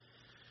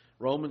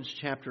Romans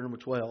chapter number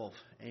 12.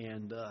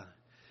 And I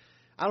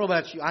don't know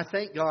about you, I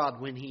thank God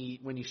when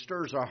He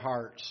stirs our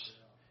hearts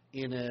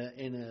in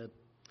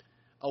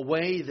a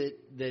way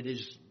that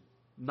is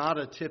not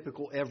a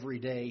typical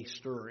everyday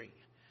stirring.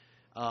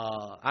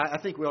 I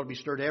think we ought to be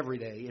stirred every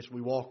day as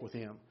we walk with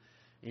Him.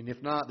 And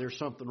if not, there's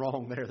something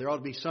wrong there. There ought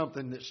to be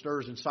something that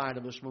stirs inside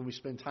of us when we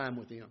spend time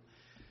with Him.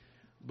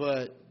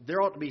 But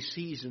there ought to be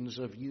seasons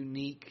of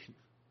unique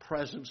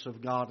presence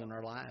of God in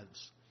our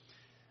lives.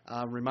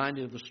 I'm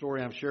reminded of the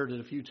story, I've shared it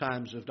a few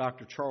times, of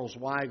Dr. Charles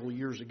Weigel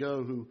years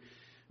ago, who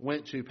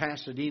went to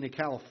Pasadena,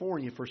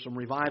 California for some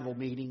revival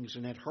meetings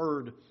and had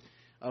heard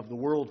of the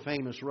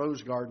world-famous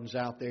rose gardens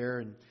out there.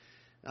 And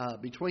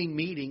between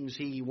meetings,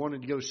 he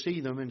wanted to go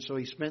see them, and so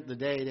he spent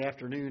the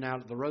afternoon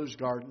out at the rose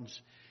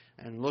gardens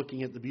and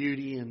looking at the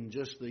beauty and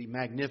just the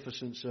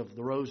magnificence of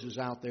the roses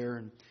out there.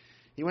 And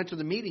he went to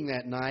the meeting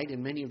that night,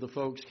 and many of the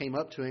folks came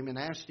up to him and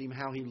asked him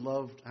how he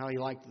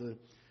liked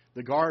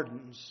the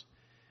gardens.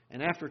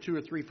 And after 2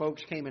 or 3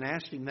 folks came and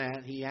asked him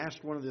that, he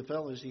asked one of the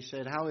fellows, he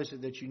said, "How is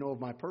it that you know of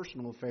my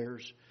personal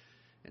affairs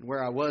and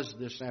where I was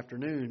this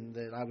afternoon,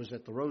 that I was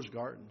at the rose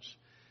gardens?"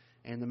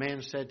 And the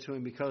man said to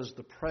him, "Because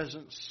the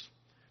presence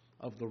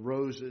of the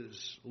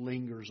roses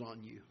lingers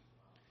on you."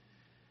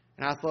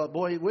 And I thought,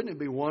 boy, wouldn't it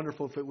be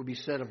wonderful if it would be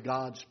said of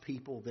God's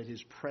people that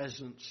His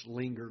presence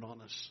lingered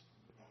on us.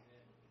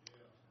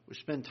 We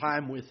spend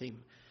time with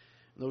Him.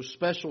 Those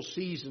special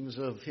seasons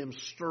of Him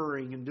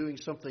stirring and doing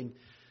something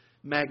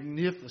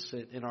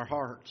magnificent in our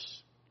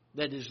hearts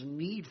that is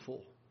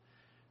needful.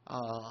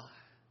 I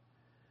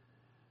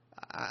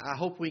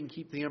hope we can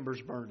keep the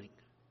embers burning.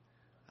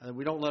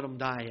 We don't let them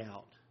die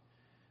out.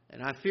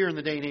 And I fear in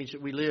the day and age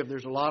that we live,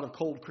 there's a lot of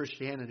cold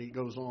Christianity that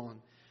goes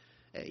on,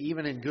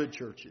 even in good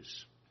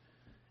churches.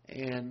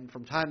 And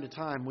from time to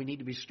time, we need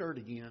to be stirred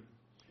again.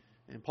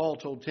 And Paul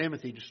told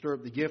Timothy to stir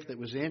up the gift that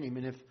was in him.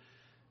 And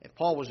if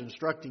Paul was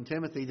instructing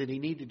Timothy that he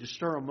needed to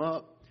stir him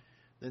up,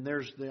 then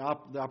there's the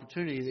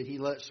opportunity that he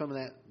let some of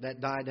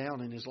that die down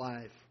in his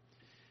life.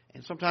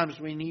 And sometimes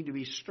we need to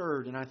be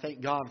stirred, and I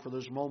thank God for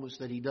those moments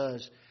that He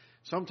does.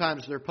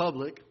 Sometimes they're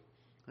public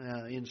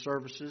in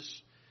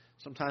services.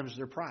 Sometimes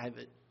they're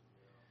private.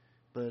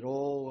 But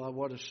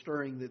what a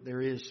stirring that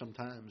there is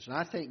sometimes. And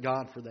I thank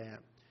God for that.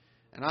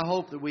 And I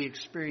hope that we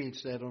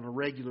experience that on a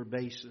regular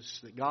basis,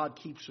 that God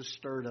keeps us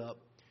stirred up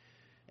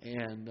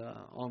and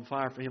on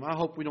fire for Him. I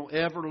hope we don't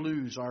ever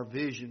lose our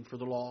vision for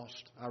the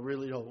lost. I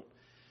really don't.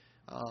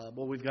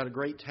 Well, we've got a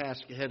great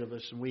task ahead of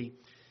us, and we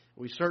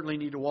certainly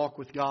need to walk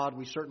with God.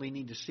 We certainly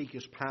need to seek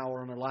His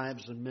power in our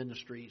lives and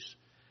ministries.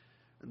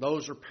 And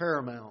those are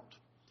paramount.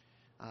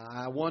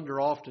 I wonder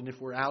often if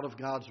we're out of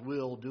God's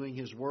will, doing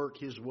His work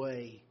His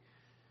way,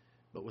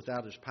 but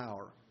without His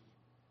power.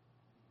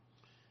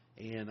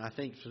 And I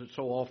think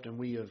so often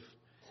we have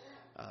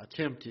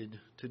attempted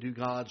to do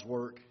God's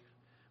work.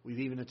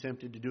 We've even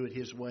attempted to do it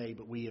His way,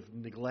 but we have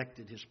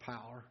neglected His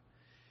power.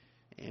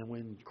 And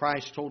when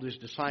Christ told His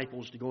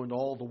disciples to go into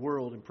all the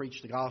world and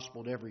preach the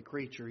gospel to every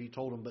creature, He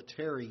told them, "But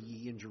tarry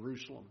ye in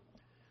Jerusalem.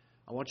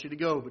 I want you to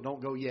go, but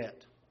don't go yet."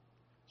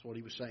 That's what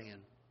He was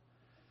saying.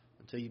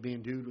 Until you be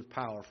endued with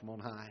power from on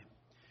high.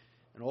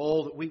 And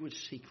all that we would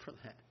seek for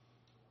that.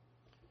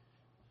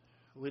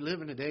 We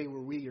live in a day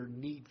where we are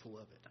needful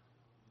of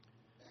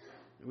it.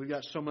 And we've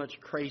got so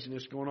much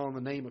craziness going on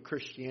in the name of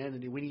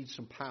Christianity. We need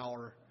some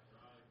power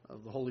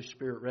of the Holy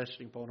Spirit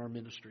resting upon our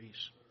ministries.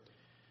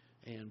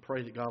 And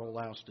pray that God will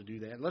allow us to do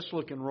that. Let's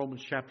look in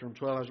Romans chapter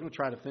 12. I was going to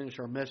try to finish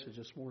our message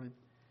this morning.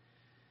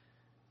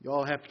 You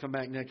all have to come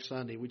back next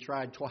Sunday. We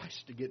tried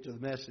twice to get to the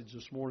message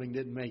this morning,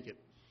 didn't make it.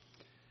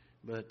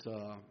 But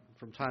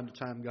from time to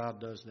time,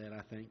 God does that,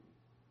 I think.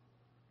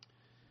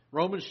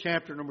 Romans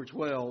chapter number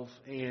 12,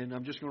 and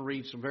I'm just going to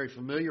read some very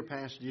familiar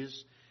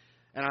passages.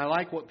 And I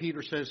like what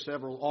Peter says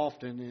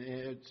often.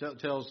 It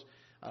tells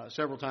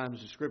several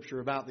times in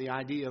Scripture about the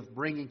idea of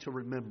bringing to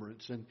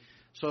remembrance. And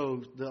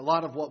so a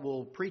lot of what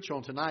we'll preach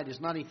on tonight is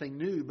not anything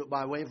new, but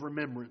by way of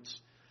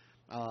remembrance,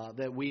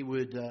 that we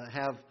would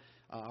have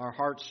our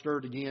hearts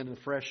stirred again and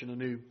fresh and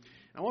anew.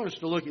 I want us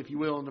to look, if you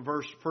will, in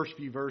the first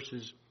few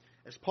verses.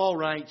 As Paul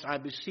writes, "I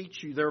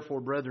beseech you,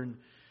 therefore, brethren,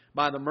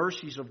 by the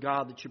mercies of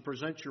God, that you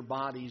present your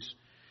bodies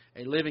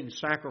a living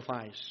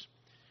sacrifice,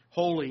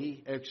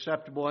 holy,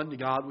 acceptable unto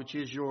God, which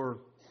is your,"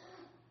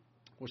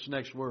 what's the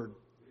next word?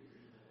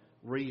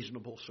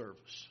 Reasonable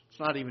service. It's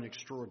not even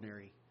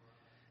extraordinary.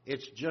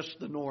 It's just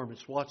the norm.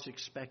 It's what's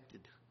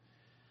expected.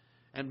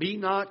 "And be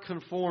not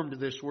conformed to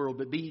this world,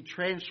 but be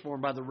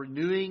transformed by the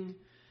renewing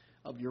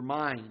of your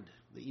mind,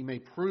 that ye may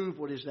prove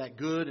what is that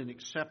good and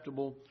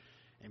acceptable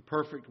and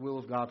perfect will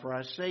of God. For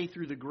I say,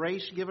 through the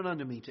grace given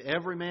unto me, to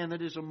every man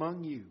that is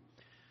among you,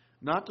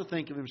 not to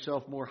think of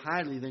himself more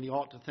highly than he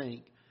ought to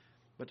think,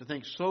 but to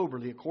think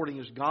soberly, according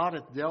as God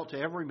hath dealt to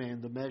every man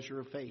the measure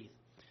of faith."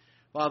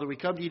 Father, we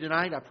come to you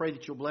tonight. I pray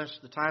that you'll bless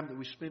the time that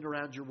we spend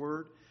around your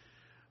word.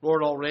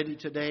 Lord, already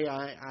today,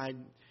 I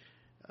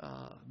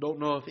don't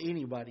know if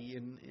anybody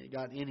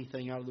got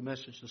anything out of the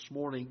message this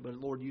morning, but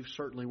Lord, you've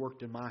certainly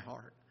worked in my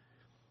heart.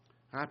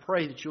 I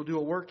pray that you'll do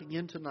a work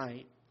again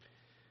tonight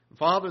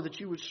Father, that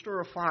you would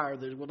stir a fire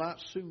that will not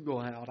soon go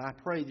out. I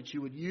pray that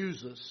you would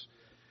use us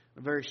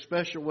in a very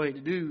special way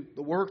to do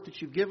the work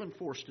that you've given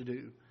for us to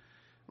do.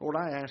 Lord,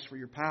 I ask for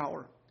your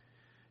power.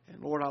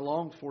 And Lord, I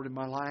long for it in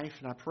my life,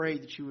 and I pray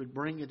that you would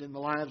bring it in the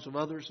lives of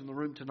others in the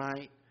room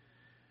tonight.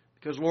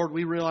 Because, Lord,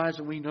 we realize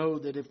and we know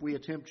that if we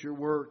attempt your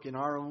work in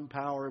our own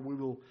power, we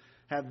will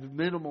have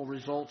minimal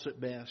results at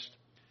best.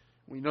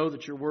 We know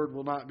that your word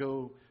will not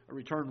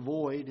return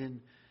void, and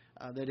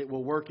that it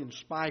will work in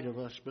spite of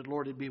us. But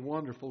Lord, it'd be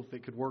wonderful if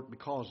it could work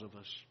because of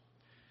us.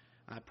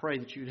 I pray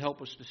that you'd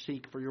help us to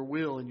seek for your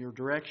will and your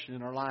direction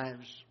in our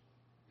lives.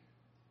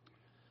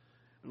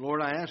 And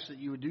Lord, I ask that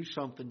you would do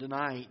something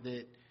tonight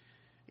that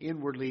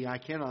inwardly I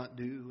cannot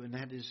do, and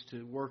that is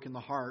to work in the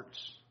hearts.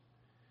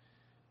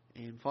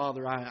 And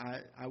Father,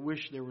 I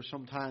wish there were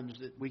some times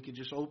that we could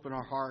just open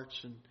our hearts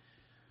and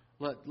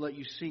let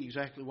you see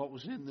exactly what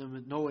was in them,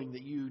 and knowing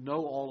that you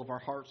know all of our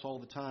hearts all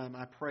the time.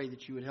 I pray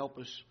that you would help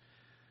us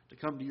to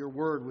come to your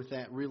word with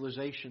that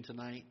realization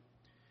tonight,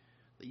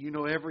 that you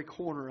know every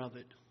corner of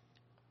it.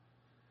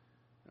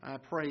 I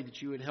pray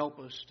that you would help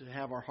us to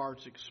have our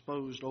hearts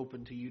exposed,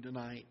 open to you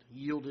tonight,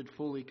 yielded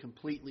fully,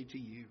 completely to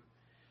you.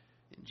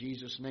 In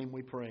Jesus' name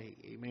we pray.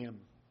 Amen.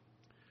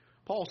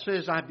 Paul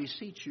says, I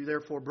beseech you,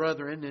 therefore,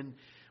 brethren. And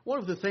one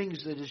of the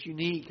things that is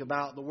unique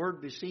about the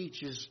word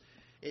beseech is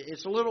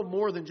it's a little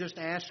more than just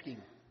asking.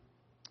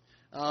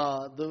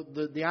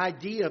 The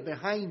idea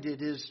behind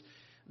it is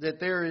that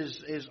there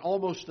is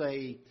almost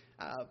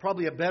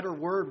probably a better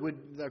word,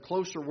 a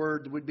closer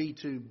word would be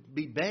to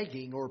be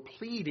begging or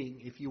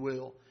pleading, if you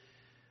will.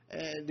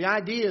 The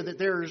idea that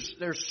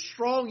there's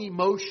strong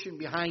emotion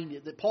behind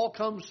it, that Paul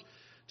comes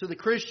to the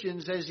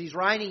Christians as he's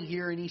writing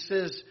here and he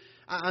says,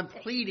 I'm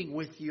pleading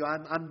with you,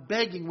 I'm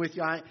begging with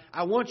you,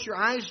 I want your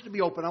eyes to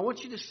be open, I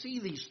want you to see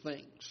these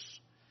things.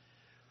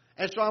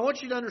 And so I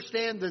want you to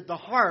understand that the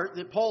heart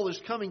that Paul is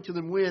coming to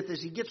them with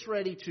as he gets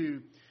ready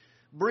to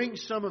bring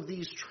some of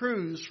these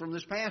truths from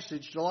this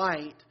passage to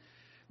light,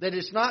 that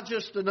it's not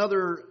just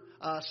another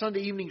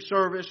Sunday evening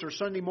service or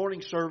Sunday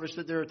morning service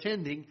that they're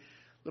attending.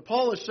 But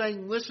Paul is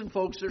saying, listen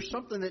folks, there's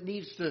something that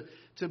needs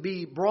to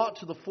be brought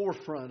to the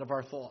forefront of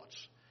our thoughts.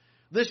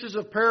 This is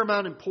of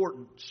paramount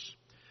importance.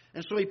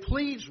 And so he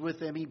pleads with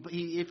them,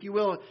 he if you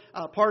will,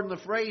 pardon the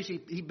phrase,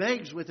 he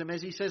begs with them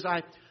as he says,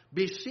 I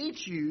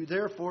beseech you,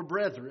 therefore,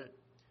 brethren.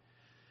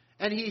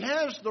 And he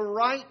has the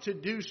right to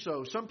do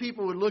so. Some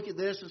people would look at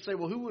this and say,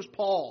 well, who was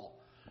Paul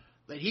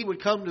that he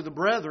would come to the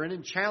brethren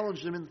and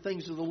challenge them in the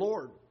things of the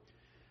Lord?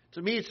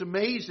 To me, it's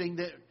amazing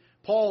that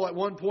Paul at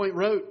one point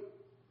wrote,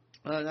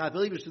 I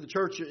believe it's to the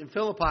church in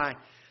Philippi,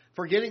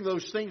 forgetting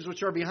those things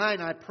which are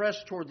behind, I press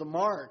toward the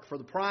mark for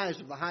the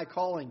prize of the high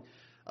calling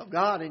of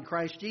God in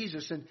Christ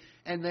Jesus.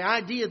 And the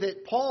idea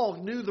that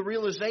Paul knew the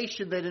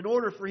realization that in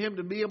order for him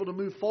to be able to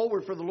move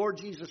forward for the Lord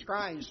Jesus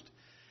Christ,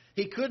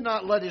 he could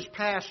not let his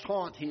past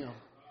haunt him.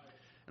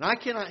 And I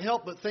cannot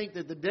help but think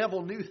that the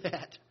devil knew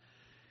that.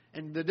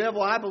 And the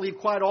devil, I believe,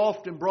 quite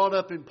often brought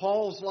up in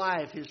Paul's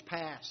life his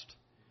past.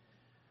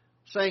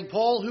 Saying,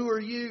 Paul, who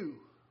are you?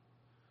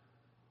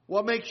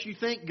 What makes you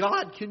think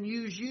God can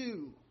use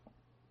you?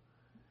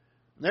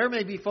 There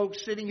may be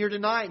folks sitting here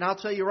tonight, and I'll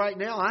tell you right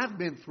now, I've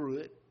been through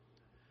it,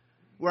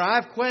 where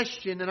I've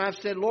questioned and I've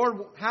said, Lord,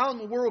 how in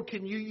the world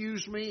can you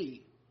use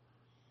me?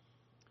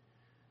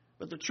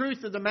 But the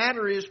truth of the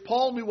matter is,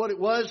 Paul knew what it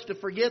was to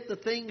forget the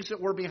things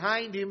that were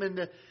behind him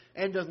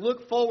and to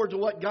look forward to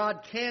what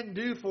God can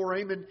do for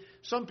him. And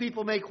some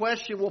people may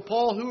question, well,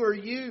 Paul, who are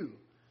you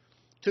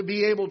to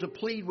be able to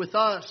plead with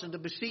us and to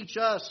beseech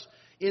us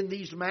in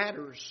these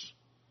matters?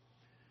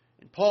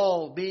 And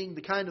Paul, being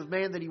the kind of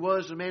man that he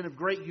was, a man of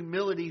great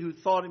humility who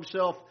thought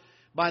himself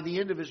by the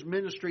end of his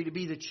ministry to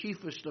be the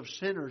chiefest of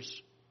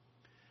sinners,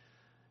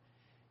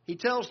 he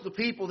tells the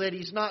people that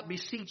he's not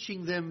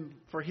beseeching them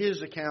for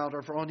his account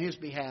or on his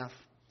behalf.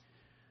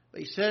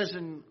 But he says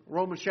in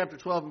Romans chapter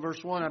 12 and verse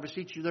 1, I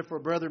beseech you therefore,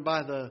 brethren,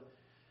 by the,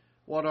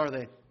 what are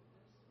they?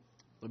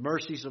 The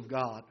mercies of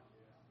God.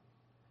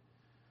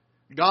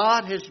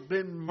 God has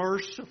been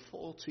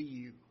merciful to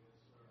you.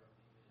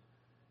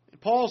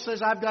 And Paul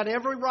says, I've got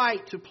every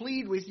right to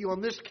plead with you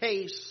on this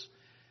case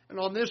and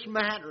on this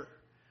matter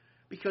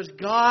because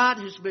God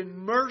has been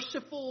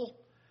merciful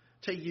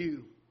to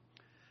you.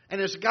 And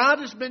as God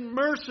has been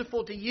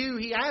merciful to you,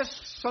 He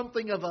asks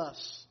something of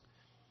us.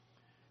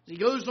 He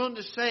goes on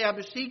to say, I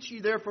beseech you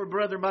therefore,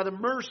 brethren, by the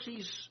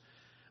mercies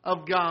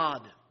of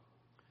God,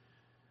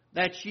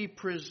 that ye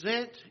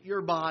present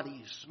your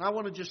bodies. And I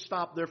want to just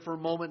stop there for a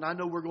moment. I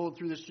know we're going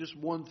through this just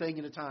one thing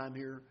at a time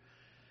here.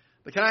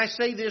 But can I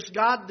say this?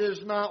 God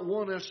does not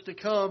want us to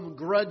come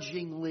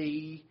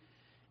grudgingly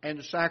and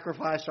to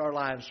sacrifice our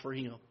lives for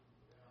Him.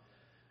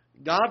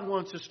 God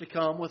wants us to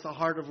come with a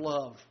heart of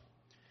love.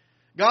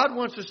 God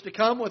wants us to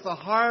come with a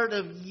heart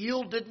of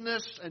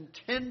yieldedness and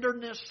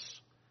tenderness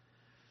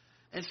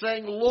and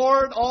saying,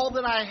 Lord, all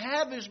that I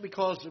have is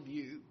because of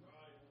you.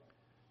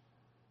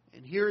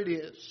 And here it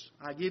is.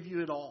 I give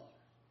you it all.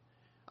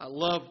 I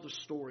love the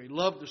story.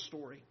 Love the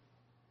story.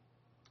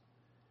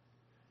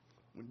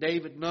 When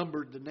David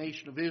numbered the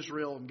nation of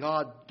Israel and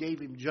God gave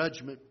him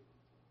judgment,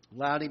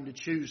 allowed him to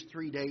choose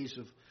 3 days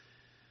of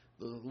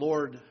the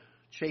Lord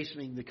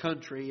chastening the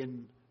country,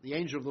 and the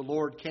angel of the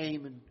Lord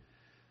came and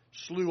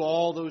slew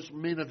all those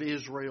men of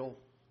Israel.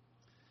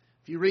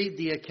 If you read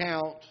the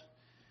account,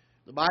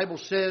 the Bible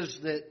says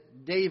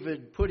that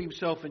David put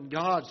himself in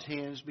God's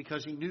hands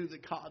because he knew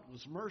that God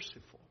was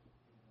merciful.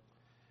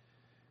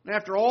 And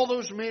after all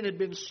those men had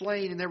been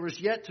slain and there was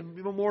yet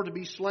more to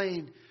be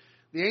slain,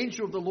 the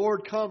angel of the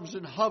Lord comes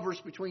and hovers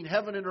between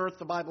heaven and earth,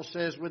 the Bible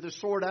says, with his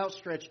sword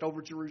outstretched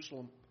over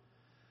Jerusalem.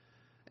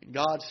 And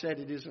God said,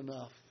 "It is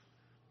enough."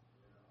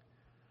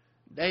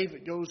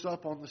 David goes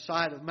up on the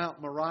side of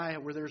Mount Moriah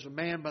where there's a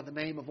man by the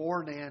name of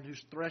Ornan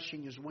who's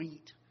threshing his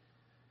wheat.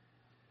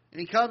 And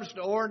he comes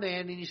to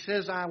Ornan and he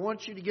says, "I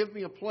want you to give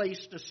me a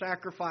place to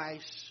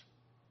sacrifice.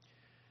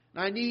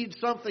 And I need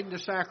something to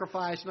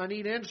sacrifice, and I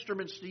need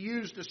instruments to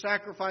use to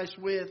sacrifice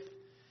with."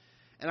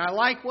 And I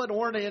like what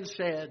Ornan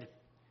said.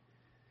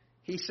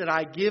 He said,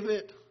 "I give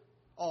it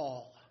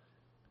all."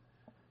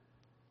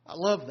 I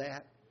love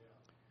that.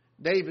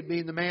 David,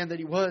 being the man that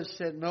he was,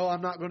 said, "No,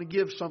 I'm not going to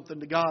give something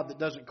to God that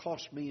doesn't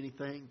cost me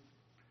anything."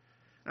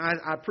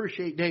 I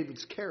appreciate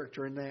David's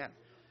character in that.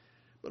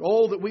 But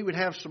oh, that we would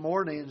have some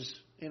Ornans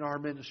in our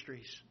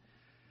ministries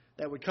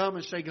that would come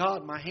and say,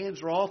 "God, my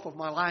hands are off of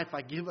my life.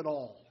 I give it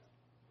all.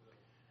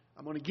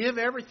 I'm going to give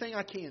everything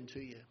I can to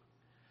you.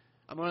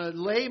 I'm going to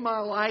lay my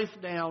life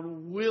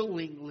down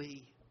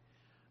willingly.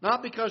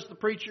 Not because the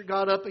preacher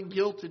got up and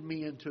guilted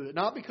me into it.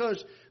 Not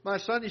because my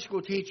Sunday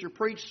school teacher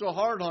preached so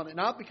hard on it.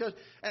 Not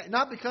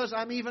because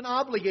I'm even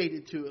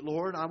obligated to it,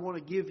 Lord. I want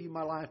to give you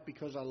my life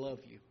because I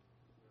love you."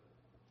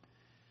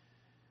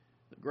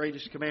 The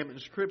greatest commandment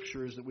in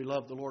Scripture is that we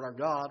love the Lord our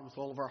God with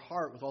all of our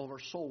heart, with all of our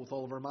soul, with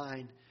all of our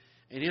mind.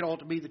 And it ought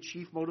to be the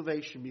chief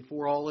motivation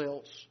before all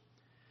else.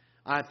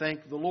 I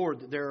thank the Lord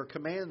that there are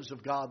commands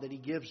of God that He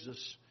gives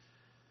us.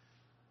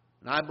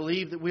 And I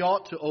believe that we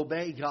ought to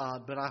obey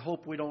God, but I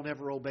hope we don't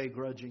ever obey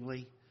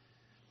grudgingly.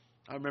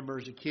 I remember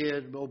as a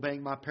kid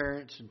obeying my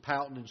parents and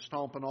pouting and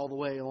stomping all the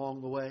way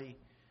along the way.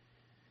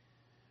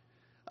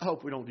 I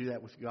hope we don't do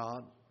that with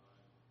God.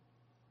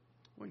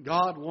 When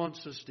God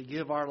wants us to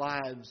give our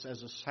lives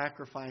as a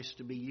sacrifice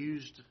to be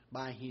used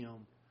by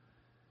Him,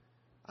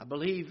 I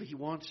believe He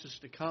wants us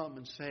to come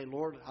and say,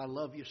 "Lord, I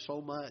love you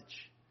so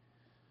much.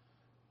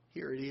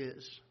 Here it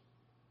is.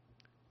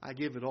 I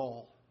give it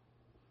all.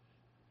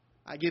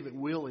 I give it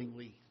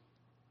willingly."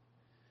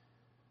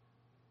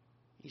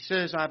 He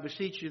says, "I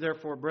beseech you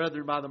therefore,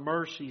 brethren, by the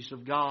mercies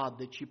of God,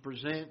 that you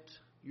present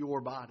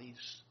your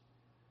bodies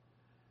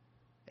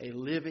a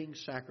living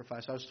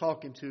sacrifice." I was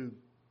talking to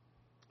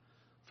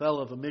a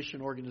fellow of a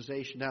mission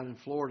organization down in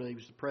Florida. He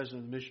was the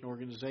president of the mission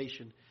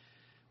organization.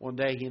 One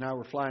day he and I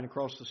were flying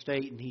across the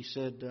state, and he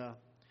said,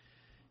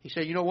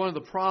 "You know, one of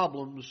the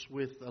problems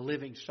with a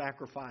living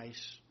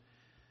sacrifice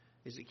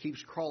is it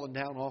keeps crawling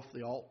down off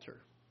the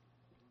altar."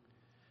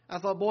 I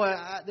thought, boy,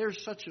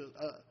 there's such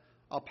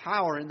a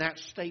power in that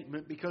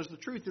statement, because the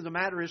truth of the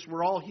matter is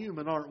we're all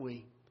human, aren't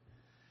we?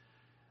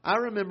 I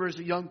remember as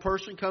a young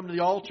person coming to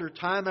the altar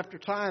time after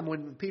time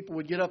when people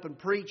would get up and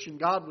preach and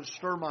God would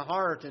stir my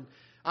heart, and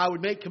I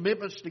would make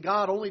commitments to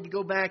God only to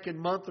go back in a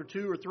month or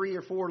 2 or 3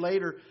 or 4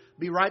 later,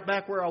 be right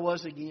back where I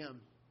was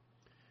again.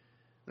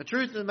 The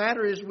truth of the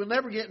matter is we'll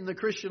never get in the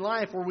Christian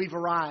life where we've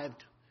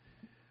arrived.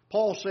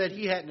 Paul said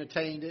he hadn't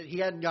attained it. He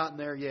hadn't gotten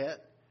there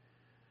yet.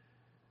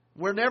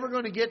 We're never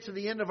going to get to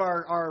the end of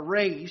our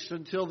race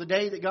until the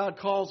day that God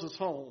calls us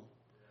home.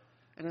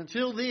 And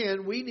until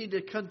then, we need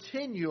to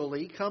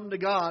continually come to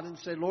God and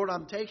say, "Lord,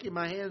 I'm taking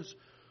my hands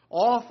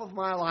off of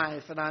my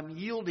life and I'm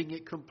yielding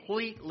it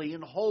completely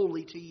and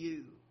wholly to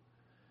you."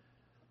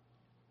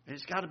 And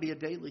it's got to be a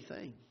daily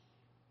thing.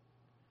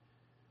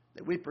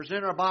 That we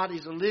present our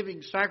bodies a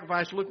living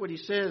sacrifice. Look what he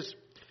says,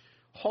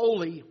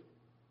 holy.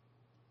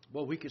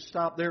 Well, we could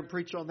stop there and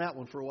preach on that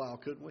one for a while,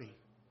 couldn't we?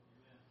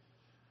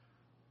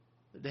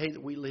 The day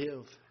that we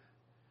live.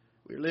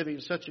 We're living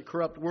in such a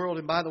corrupt world.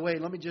 And by the way,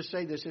 let me just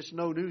say this. It's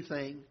no new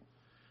thing.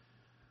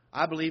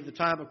 I believe the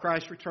time of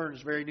Christ's return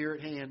is very near at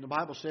hand. The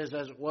Bible says,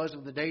 "As it was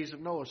in the days of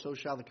Noah, so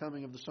shall the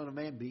coming of the Son of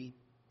Man be."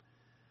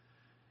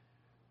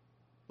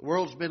 The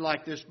world's been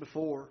like this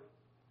before.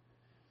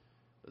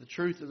 But the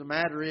truth of the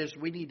matter is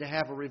we need to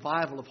have a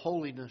revival of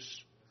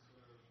holiness.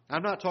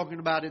 I'm not talking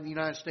about in the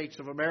United States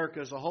of America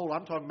as a whole.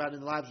 I'm talking about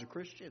in the lives of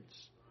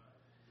Christians.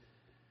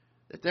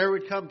 That there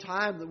would come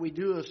time that we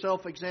do a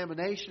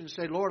self-examination and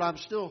say, "Lord, I'm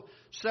still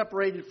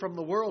separated from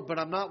the world, but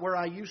I'm not where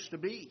I used to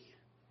be."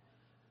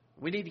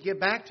 We need to get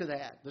back to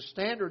that. The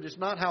standard is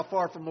not how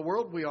far from the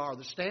world we are.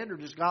 The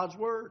standard is God's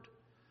Word.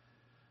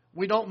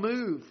 We don't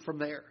move from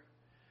there.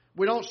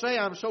 We don't say,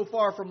 "I'm so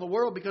far from the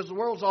world," because the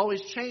world's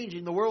always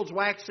changing. The world's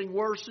waxing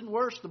worse and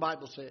worse, the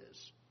Bible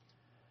says.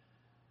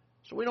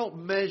 So we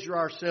don't measure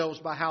ourselves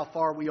by how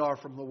far we are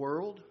from the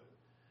world.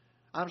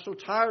 I'm so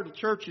tired of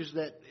churches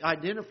that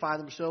identify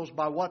themselves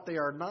by what they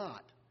are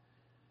not.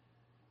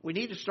 We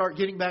need to start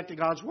getting back to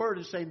God's Word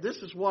and saying, "This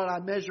is what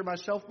I measure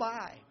myself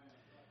by.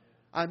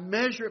 I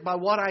measure it by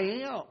what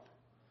I am."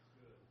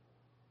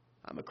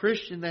 I'm a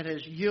Christian that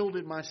has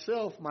yielded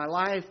myself, my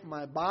life,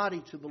 my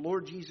body to the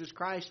Lord Jesus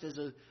Christ as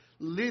a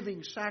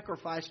living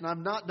sacrifice. And I've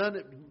not done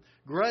it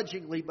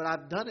grudgingly, but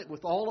I've done it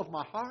with all of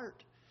my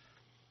heart.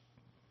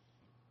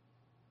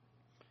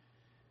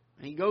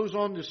 And he goes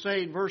on to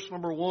say in verse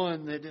number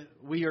 1 that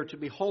we are to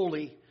be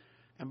holy.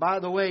 And by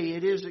the way,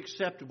 it is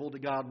acceptable to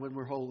God when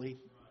we're holy.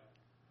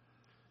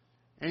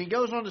 And he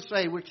goes on to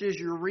say, which is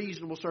your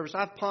reasonable service.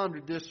 I've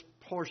pondered this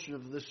portion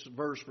of this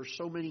verse for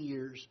so many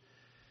years.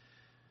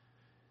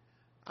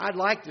 I'd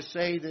like to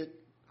say that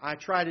I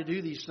try to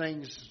do these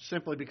things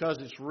simply because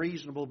it's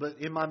reasonable, but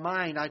in my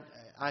mind,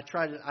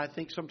 I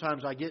think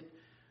sometimes I get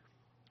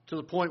to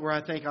the point where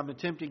I think I'm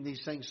attempting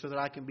these things so that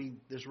I can be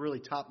this really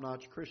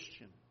top-notch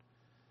Christian.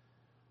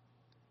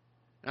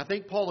 And I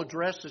think Paul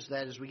addresses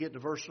that as we get to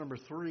verse number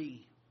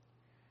 3.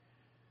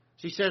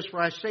 He says, "For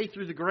I say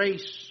through the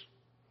grace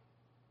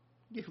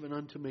given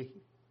unto me."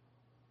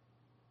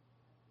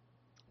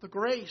 The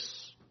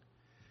grace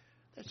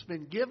that's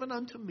been given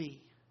unto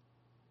me.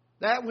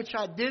 That which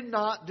I did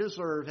not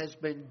deserve has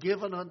been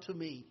given unto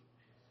me.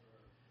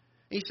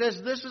 He says,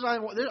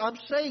 I'm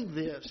saying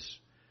this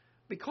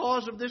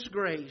because of this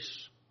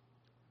grace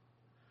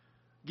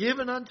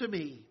given unto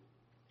me,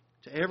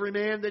 to every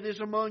man that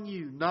is among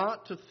you,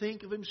 not to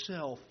think of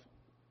himself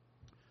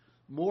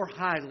more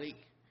highly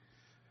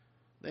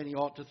than he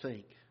ought to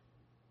think,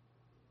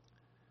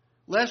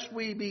 lest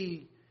we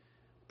be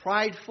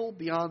prideful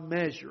beyond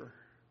measure.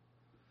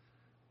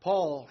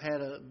 Paul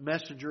had a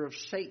messenger of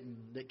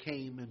Satan that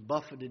came and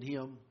buffeted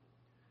him.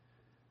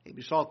 He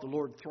besought the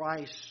Lord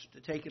thrice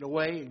to take it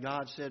away, and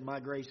God said, "My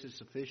grace is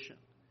sufficient."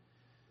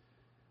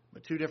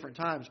 But 2 different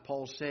times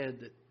Paul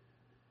said that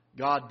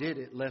God did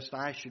it lest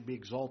I should be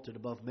exalted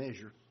above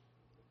measure.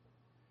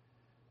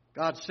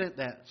 God sent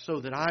that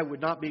so that I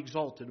would not be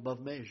exalted above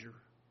measure.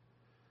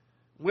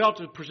 We ought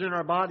to present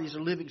our bodies a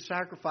living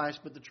sacrifice,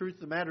 but the truth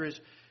of the matter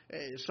is,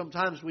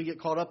 sometimes we get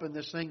caught up in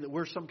this thing that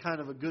we're some kind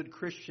of a good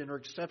Christian or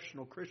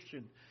exceptional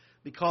Christian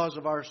because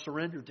of our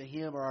surrender to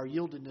Him or our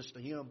yieldedness to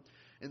Him.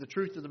 And the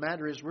truth of the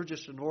matter is we're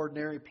just an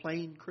ordinary,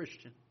 plain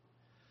Christian.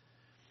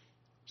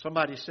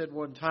 Somebody said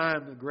one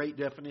time, a great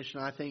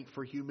definition, I think,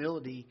 for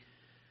humility,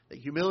 that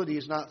humility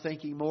is not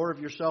thinking more of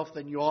yourself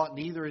than you ought,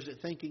 neither is it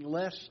thinking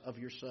less of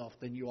yourself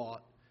than you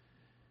ought.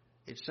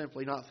 It's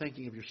simply not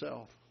thinking of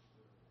yourself.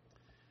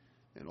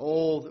 And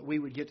oh, that we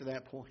would get to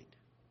that point.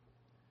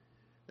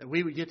 That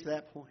we would get to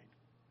that point.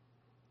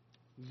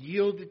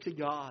 Yielded to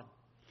God.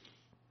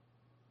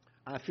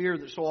 I fear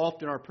that so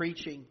often our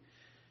preaching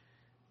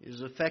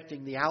is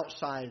affecting the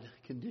outside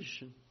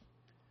condition.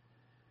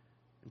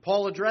 And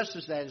Paul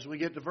addresses that as we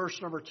get to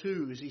verse number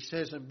 2, as he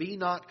says, "And be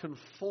not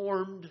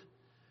conformed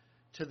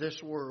to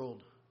this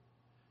world."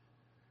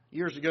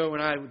 Years ago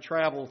when I would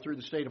travel through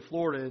the state of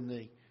Florida in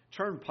the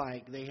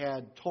turnpike, they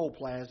had toll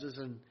plazas,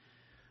 and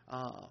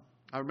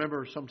I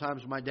remember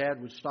sometimes my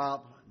dad would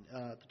stop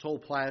at the toll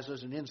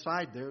plazas, and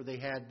inside there they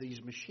had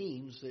these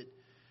machines that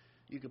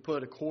you could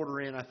put a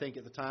quarter in, I think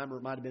at the time, or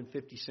it might have been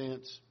 50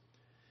 cents.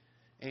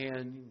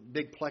 And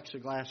big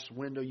plexiglass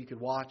window you could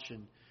watch,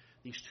 and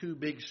these 2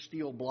 big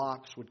steel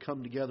blocks would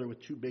come together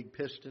with 2 big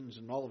pistons,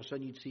 and all of a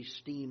sudden you'd see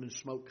steam and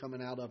smoke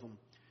coming out of them.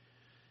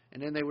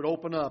 And then they would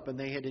open up, and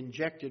they had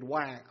injected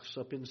wax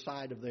up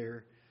inside of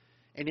there,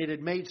 and it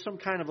had made some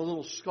kind of a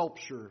little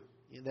sculpture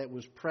that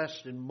was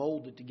pressed and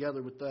molded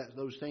together with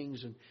those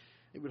things, and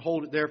it would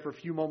hold it there for a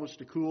few moments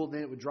to cool, and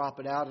then it would drop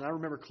it out. And I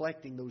remember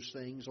collecting those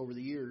things over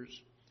the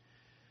years.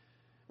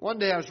 One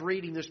day I was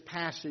reading this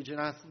passage, and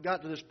I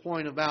got to this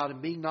point about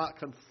it being not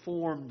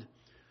conformed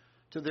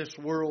to this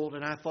world,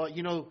 and I thought,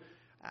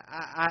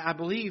 I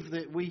believe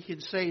that we can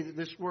say that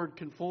this word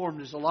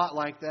conformed is a lot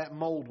like that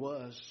mold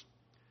was.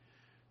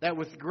 That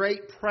with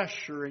great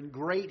pressure and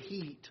great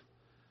heat,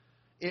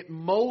 it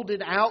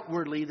molded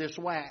outwardly this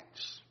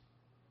wax.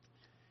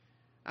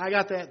 I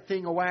got that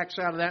thing of wax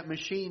out of that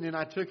machine, and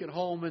I took it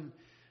home, and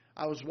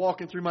I was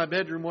walking through my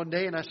bedroom one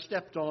day, and I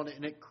stepped on it,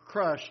 and it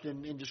crushed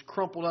and just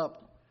crumpled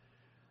up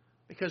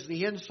because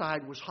the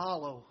inside was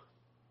hollow.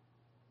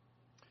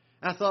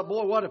 And I thought,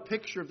 boy, what a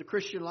picture of the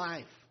Christian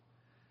life.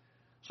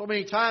 So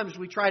many times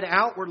we try to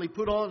outwardly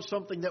put on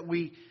something that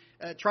we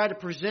try to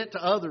present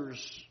to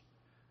others.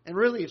 And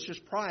really it's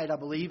just pride, I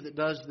believe, that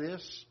does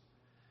this.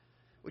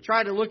 We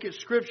try to look at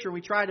Scripture. We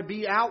try to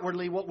be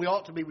outwardly what we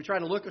ought to be. We try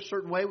to look a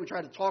certain way. We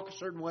try to talk a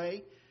certain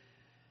way.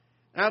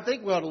 And I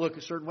think we ought to look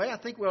a certain way. I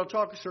think we ought to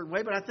talk a certain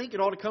way. But I think it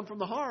ought to come from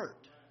the heart.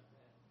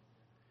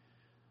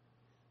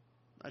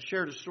 I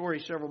shared a story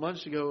several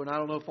months ago, and I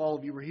don't know if all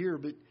of you were here,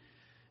 but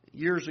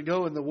years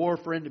ago in the War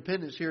for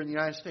Independence here in the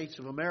United States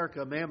of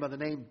America, a man by the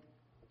name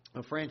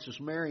of Francis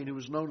Marion, who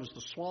was known as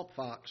the Swamp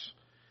Fox,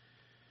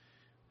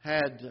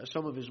 had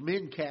some of his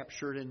men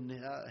captured and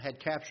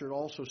had captured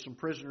also some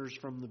prisoners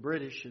from the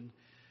British and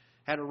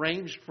had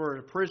arranged for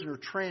a prisoner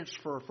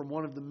transfer from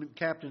one of the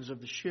captains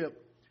of the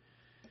ship.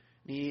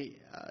 He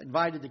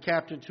invited the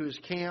captain to his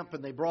camp,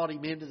 and they brought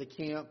him into the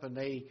camp, and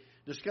they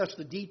discussed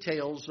the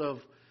details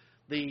of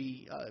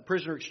the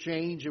prisoner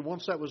exchange. And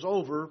once that was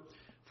over,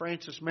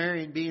 Francis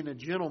Marion, being a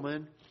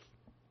gentleman,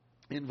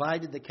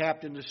 invited the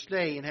captain to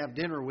stay and have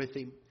dinner with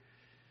him.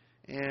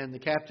 And the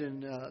captain,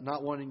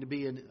 not wanting to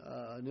be an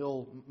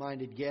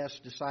ill-minded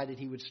guest, decided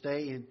he would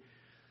stay. And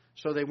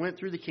so they went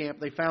through the camp.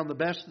 They found the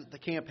best that the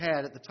camp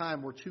had at the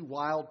time were 2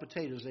 wild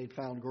potatoes they'd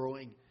found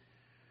growing.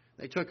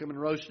 They took them and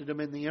roasted them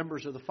in the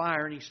embers of the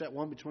fire, and he set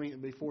one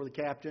before the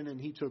captain,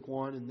 and he took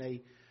one, and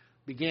they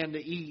began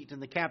to eat.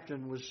 And the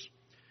captain was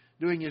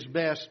doing his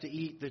best to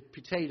eat the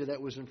potato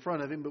that was in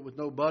front of him, but with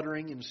no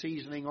buttering and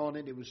seasoning on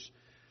it. It was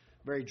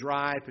very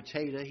dry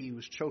potato. He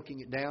was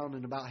choking it down,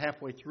 and about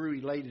halfway through,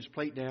 he laid his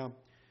plate down.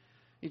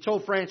 He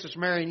told Francis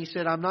Marion, he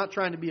said, "I'm not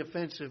trying to be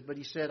offensive, but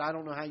he said, I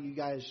don't know how you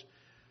guys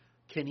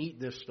can eat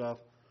this stuff."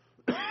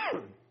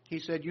 He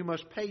said, "You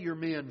must pay your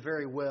men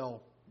very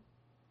well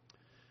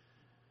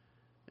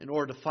in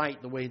order to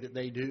fight the way that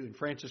they do." And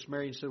Francis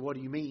Marion said, "What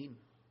do you mean?"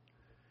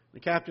 The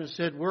captain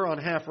said, "We're on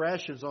half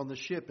rations on the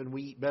ship, and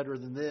we eat better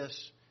than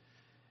this.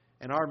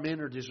 And our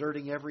men are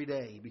deserting every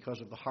day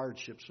because of the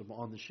hardships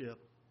on the ship."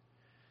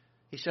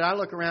 He said, "I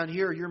look around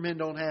here, your men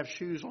don't have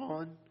shoes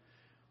on.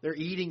 They're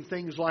eating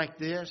things like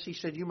this." He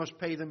said, "You must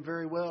pay them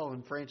very well."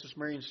 And Francis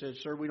Marion said,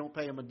 "Sir, we don't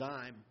pay them a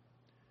dime."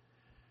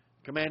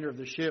 The commander of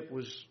the ship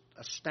was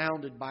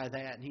astounded by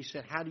that. And he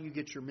said, "How do you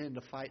get your men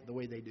to fight the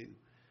way they do?"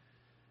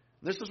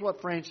 This is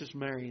what Francis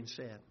Marion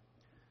said.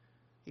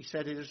 He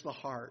said, "It is the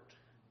heart.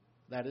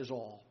 That is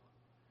all.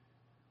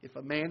 If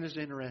a man is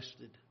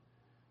interested,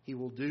 he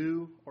will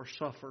do or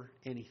suffer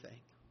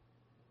anything."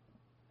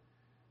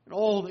 And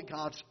all that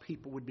God's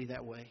people would be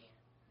that way.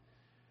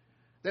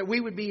 That we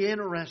would be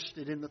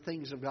interested in the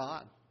things of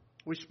God.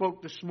 We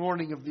spoke this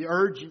morning of the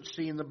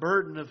urgency and the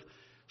burden of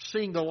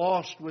seeing the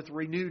lost with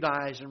renewed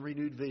eyes and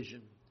renewed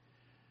vision.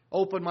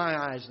 Open my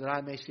eyes that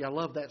I may see. I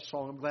love that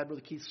song. I'm glad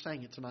Brother Keith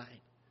sang it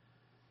tonight.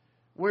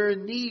 We're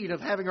in need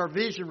of having our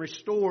vision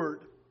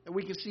restored, that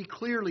we can see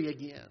clearly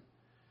again.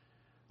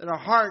 That our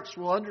hearts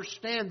will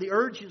understand the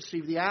urgency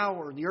of the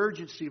hour and the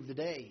urgency of the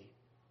day.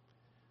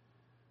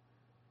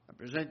 I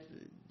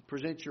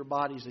present your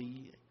bodies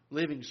a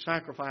living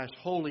sacrifice,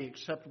 holy,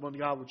 acceptable unto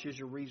God, which is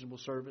your reasonable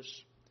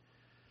service.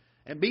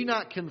 And be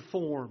not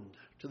conformed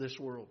to this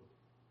world.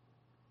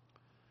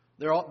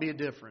 There ought to be a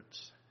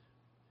difference.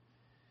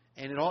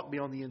 And it ought to be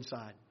on the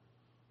inside.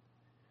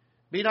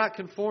 Be not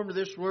conformed to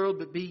this world,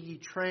 but be ye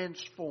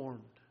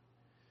transformed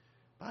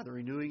by the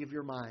renewing of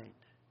your mind,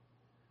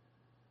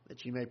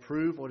 that ye may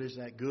prove what is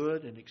that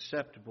good and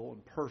acceptable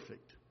and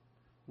perfect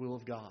will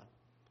of God.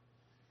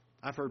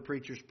 I've heard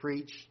preachers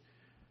preach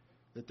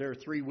that there are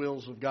 3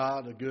 wills of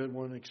God, a good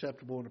one, an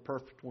acceptable, and a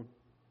perfect one.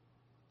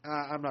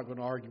 I'm not going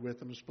to argue with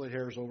them and split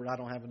hairs over it. I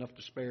don't have enough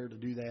to spare to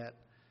do that.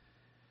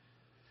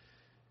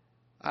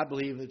 I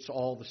believe it's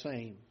all the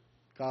same.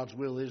 God's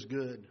will is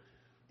good.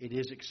 It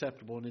is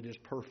acceptable, and it is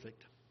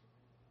perfect.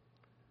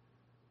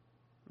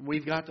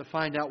 We've got to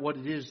find out what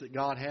it is that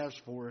God has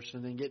for us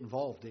and then get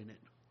involved in it.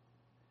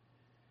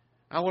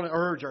 I want to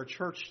urge our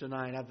church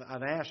tonight.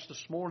 I've asked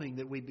this morning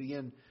that we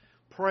begin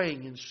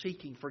praying and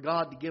seeking for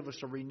God to give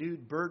us a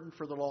renewed burden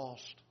for the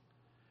lost.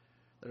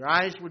 That our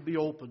eyes would be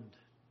opened.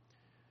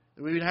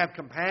 That we would have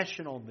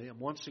compassion on them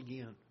once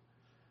again.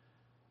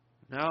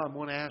 Now I'm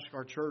going to ask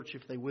our church,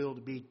 if they will,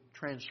 to be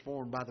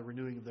transformed by the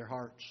renewing of their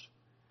hearts.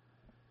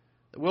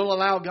 That we'll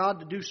allow God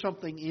to do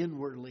something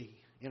inwardly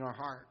in our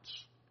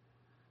hearts.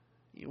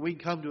 We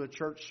can come to a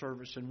church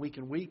service and we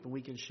can weep and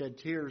we can shed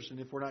tears, and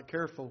if we're not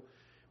careful,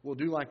 we'll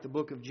do like the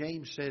book of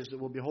James says, that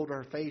we'll behold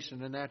our face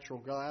in a natural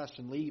glass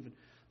and leave and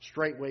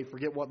straightway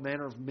forget what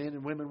manner of men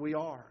and women we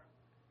are.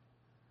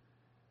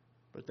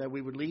 But that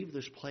we would leave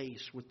this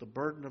place with the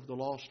burden of the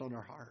lost on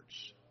our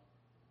hearts.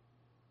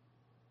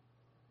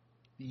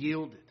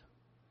 Yielded.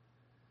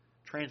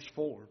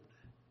 Transformed.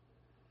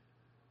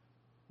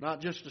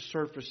 Not just a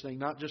surface thing,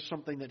 not just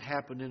something that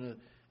happened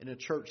in a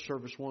church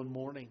service one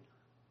morning.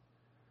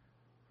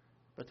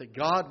 But that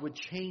God would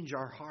change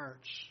our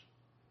hearts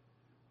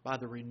by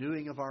the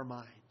renewing of our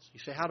minds. You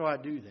say, how do I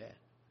do that?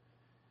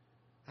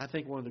 I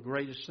think one of the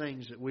greatest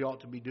things that we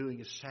ought to be doing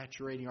is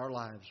saturating our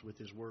lives with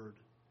His Word.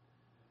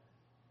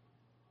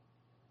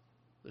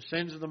 The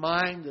sins of the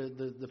mind,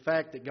 the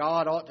fact that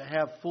God ought to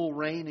have full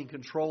reign and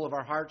control of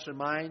our hearts and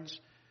minds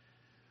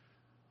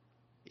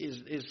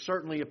is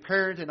certainly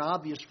apparent and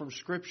obvious from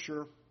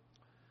Scripture.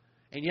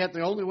 And yet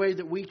the only way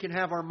that we can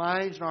have our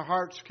minds and our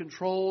hearts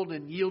controlled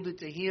and yielded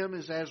to Him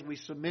is as we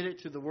submit it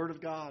to the Word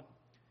of God.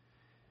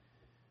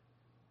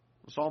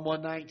 Psalm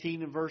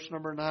 119 and verse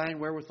number 9,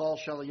 wherewithal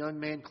shall a young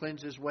man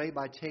cleanse his way?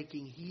 By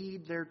taking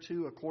heed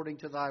thereto according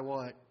to thy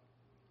what?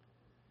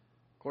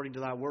 According to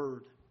thy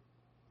word.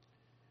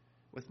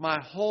 With my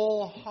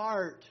whole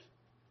heart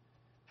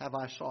have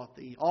I sought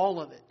thee.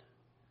 All of it.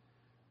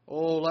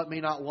 Oh, let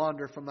me not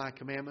wander from thy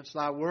commandments.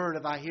 Thy word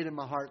have I hid in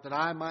my heart, that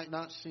I might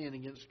not sin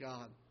against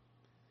God.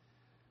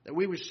 That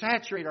we would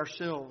saturate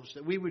ourselves.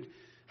 That we would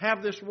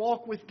have this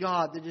walk with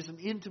God that is an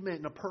intimate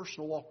and a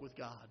personal walk with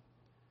God.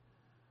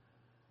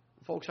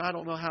 Folks, I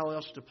don't know how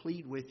else to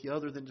plead with you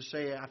other than to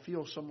say I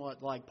feel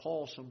somewhat like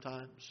Paul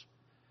sometimes.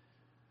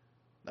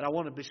 But I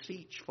want to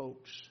beseech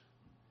folks.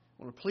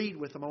 I want to plead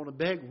with them. I want to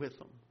beg with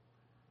them.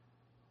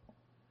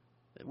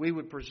 that we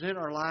would present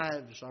our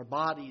lives, our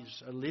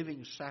bodies, a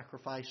living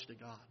sacrifice to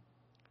God.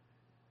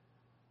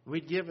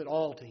 We'd give it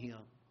all to Him.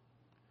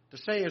 To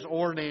say as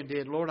Ornan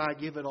did, Lord, I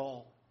give it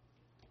all.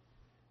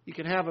 You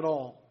can have it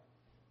all.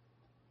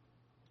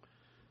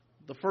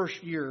 The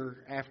first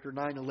year after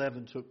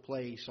 9/11 took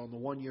place, on the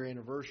 1-year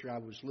anniversary, I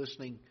was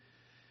listening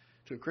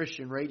to a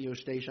Christian radio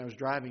station. I was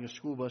driving a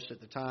school bus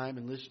at the time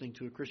and listening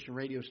to a Christian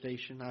radio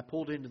station. I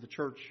pulled into the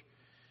church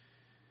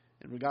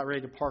and we got ready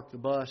to park the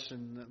bus,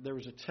 and there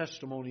was a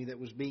testimony that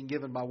was being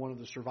given by one of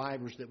the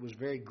survivors that was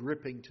very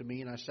gripping to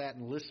me, and I sat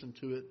and listened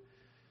to it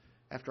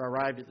after I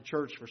arrived at the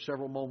church for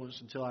several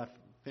moments until I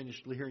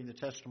finished hearing the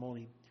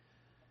testimony.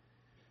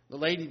 The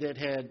lady that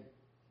had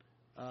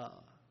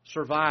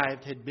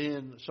survived had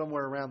been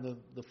somewhere around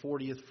the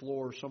 40th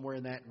floor, somewhere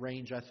in that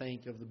range, I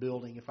think, of the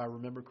building, if I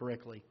remember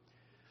correctly.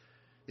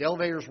 The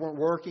elevators weren't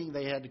working.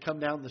 They had to come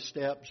down the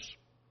steps.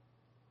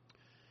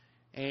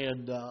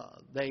 And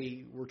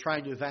they were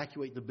trying to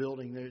evacuate the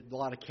building. There's a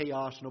lot of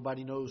chaos.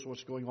 Nobody knows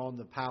what's going on.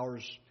 The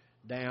power's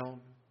down.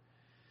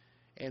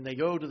 And they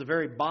go to the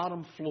very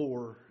bottom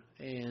floor,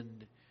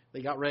 and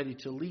they got ready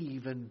to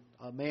leave. And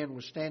a man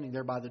was standing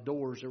there by the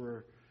doors. There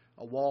were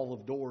a wall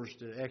of doors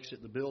to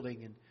exit the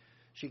building. And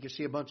she could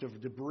see a bunch of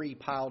debris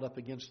piled up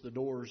against the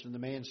doors. And the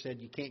man said,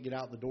 "You can't get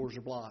out. The doors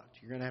are blocked.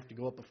 You're going to have to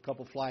go up a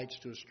couple flights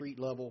to a street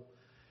level.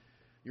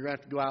 You're going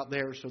to have to go out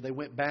there." So they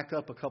went back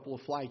up a couple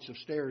of flights of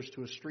stairs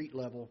to a street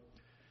level.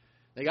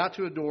 They got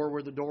to a door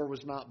where the door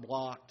was not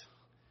blocked.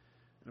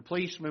 And a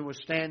policeman was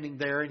standing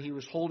there, and he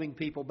was holding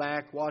people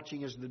back,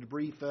 watching as the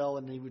debris fell,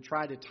 and he would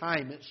try to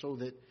time it so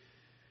that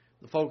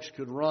the folks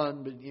could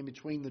run in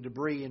between the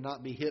debris and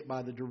not be hit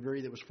by the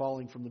debris that was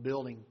falling from the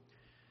building.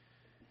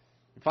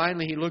 And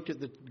finally, he looked at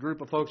the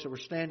group of folks that were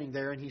standing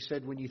there, and he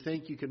said, "When you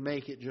think you can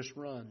make it, just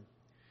run."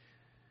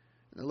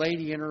 The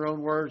lady, in her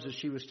own words, as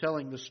she was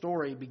telling the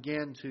story,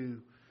 began to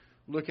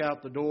look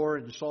out the door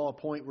and saw a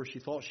point where she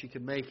thought she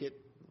could make it.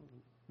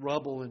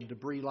 Rubble and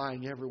debris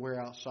lying everywhere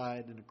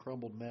outside in a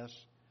crumbled mess.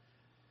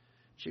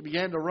 She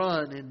began to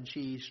run, and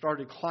she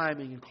started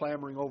climbing and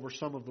clambering over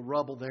some of the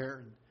rubble there.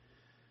 And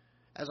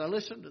as I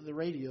listened to the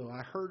radio,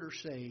 I heard her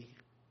say,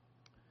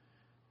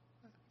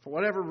 for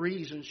whatever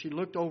reason, she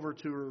looked over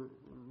to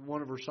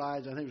one of her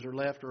sides, I think it was her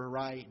left or her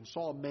right, and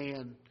saw a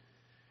man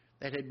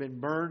that had been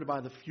burned by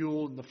the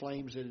fuel and the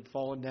flames that had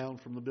fallen down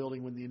from the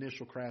building when the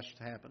initial crash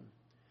happened.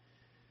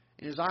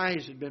 And his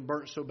eyes had been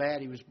burnt so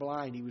bad he was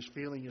blind. He was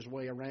feeling his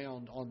way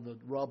around on the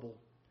rubble.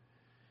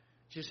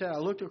 She said, "I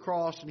looked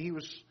across and he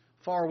was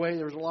far away.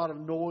 There was a lot of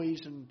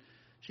noise." And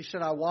she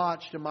said, "I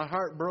watched and my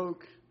heart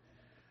broke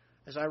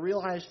as I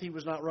realized he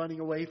was not running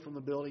away from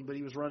the building, but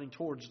he was running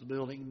towards the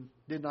building and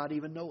did not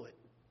even know it."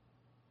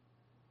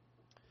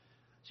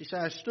 She said,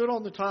 "I stood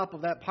on the top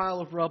of that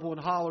pile of rubble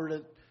and hollered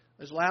it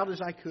as loud as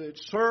I could,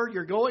 'Sir,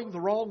 you're going the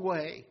wrong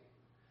way.'"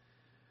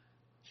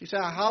 She said,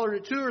 "I hollered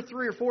it 2 or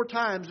 3 or 4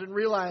 times and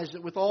realized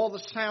that with all the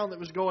sound that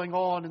was going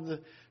on and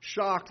the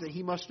shock that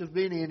he must have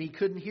been in, he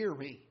couldn't hear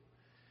me."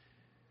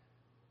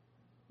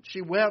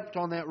 She wept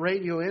on that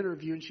radio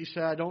interview, and she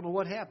said, "I don't know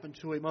what happened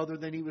to him other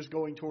than he was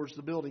going towards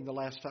the building the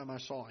last time I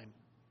saw him."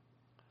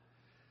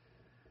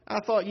 I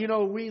thought,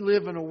 we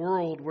live in a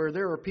world where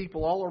there are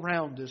people all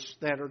around us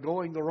that are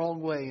going the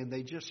wrong way and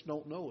they just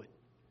don't know it.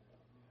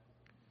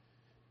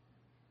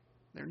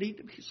 There need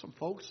to be some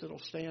folks that will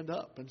stand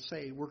up and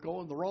say, "We're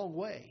going the wrong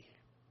way.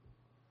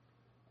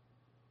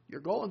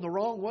 You're going the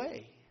wrong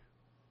way."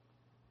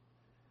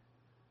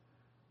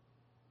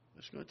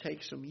 It's going to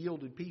take some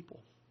yielded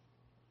people.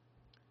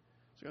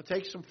 It's going to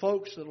take some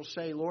folks that will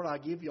say, "Lord, I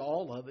give you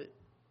all of it."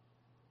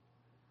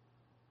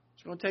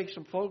 It's going to take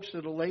some folks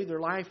that will lay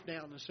their life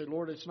down and say,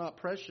 "Lord, it's not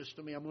precious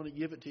to me. I'm going to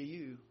give it to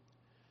you."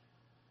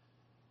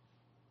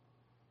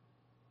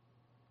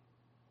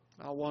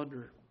 I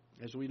wonder,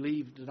 as we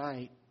leave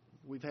tonight,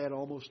 we've had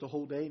almost a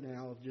whole day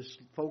now of just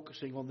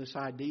focusing on this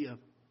idea.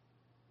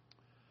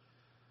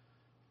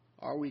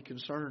 Are we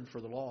concerned for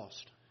the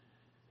lost?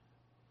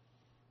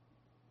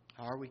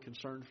 Are we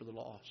concerned for the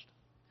lost?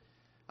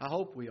 I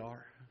hope we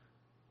are.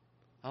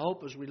 I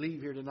hope as we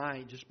leave here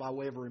tonight, just by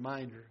way of a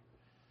reminder,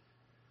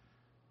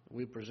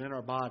 we present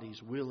our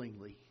bodies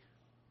willingly,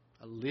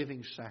 a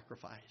living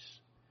sacrifice,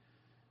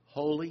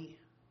 holy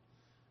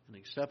and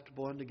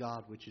acceptable unto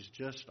God, which is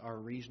just our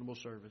reasonable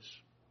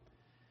service.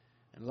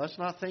 And let's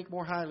not think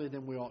more highly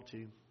than we ought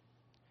to.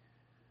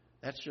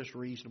 That's just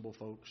reasonable,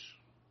 folks.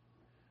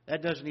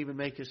 That doesn't even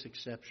make us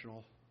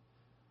exceptional.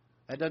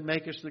 That doesn't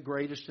make us the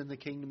greatest in the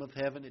kingdom of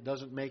heaven. It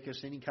doesn't make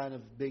us any kind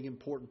of big,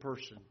 important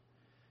person.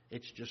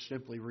 It's just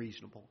simply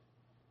reasonable.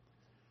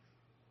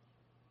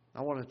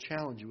 I want to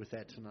challenge you with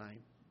that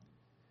tonight.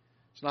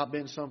 It's not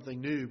been something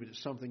new, but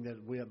it's something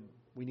that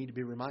we need to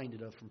be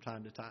reminded of from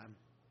time to time.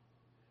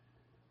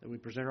 That we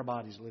present our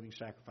bodies a living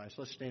sacrifice.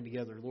 Let's stand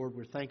together. Lord,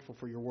 we're thankful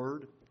for your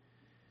word.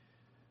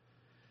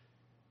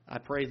 I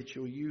pray that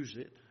you'll use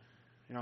it